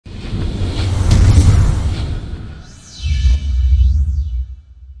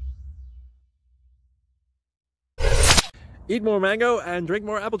Eat more mango and drink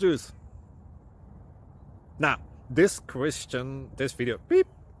more apple juice. Now, this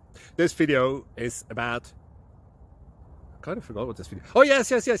video is about... I kind of forgot what this video... Oh, yes.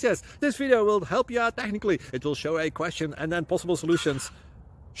 This video will help you out technically. It will show a question and then possible solutions.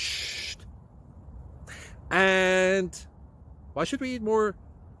 Shh. And why should we eat more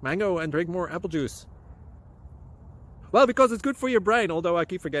mango and drink more apple juice? Well, because it's good for your brain, although I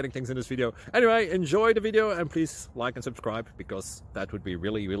keep forgetting things in this video. Anyway, enjoy the video and please like and subscribe, because that would be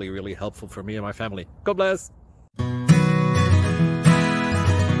really helpful for me and my family. God bless!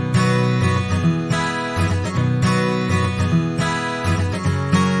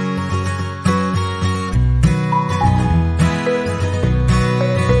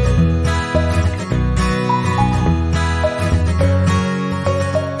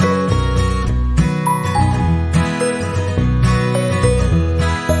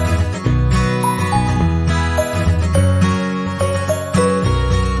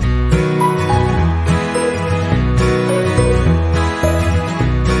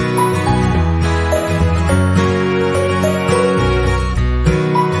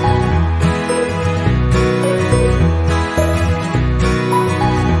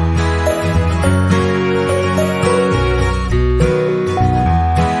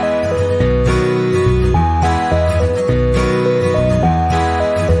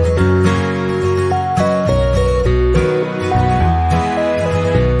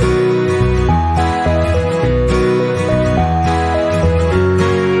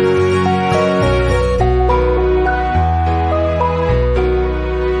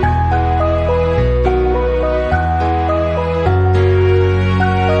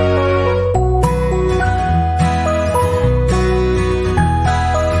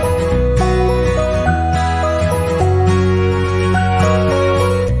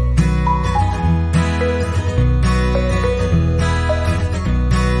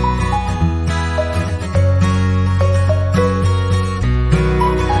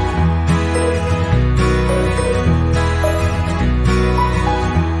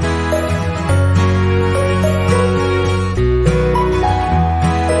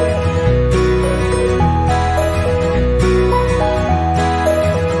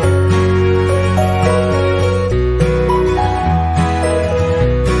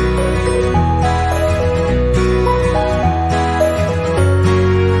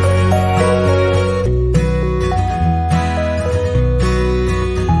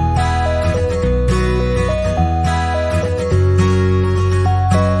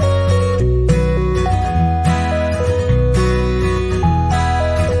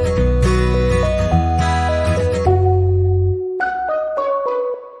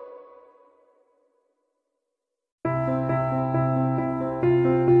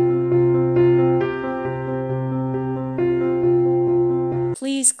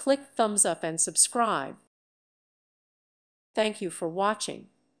 Please click thumbs up and subscribe. Thank you for watching.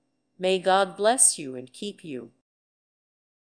 May God bless you and keep you.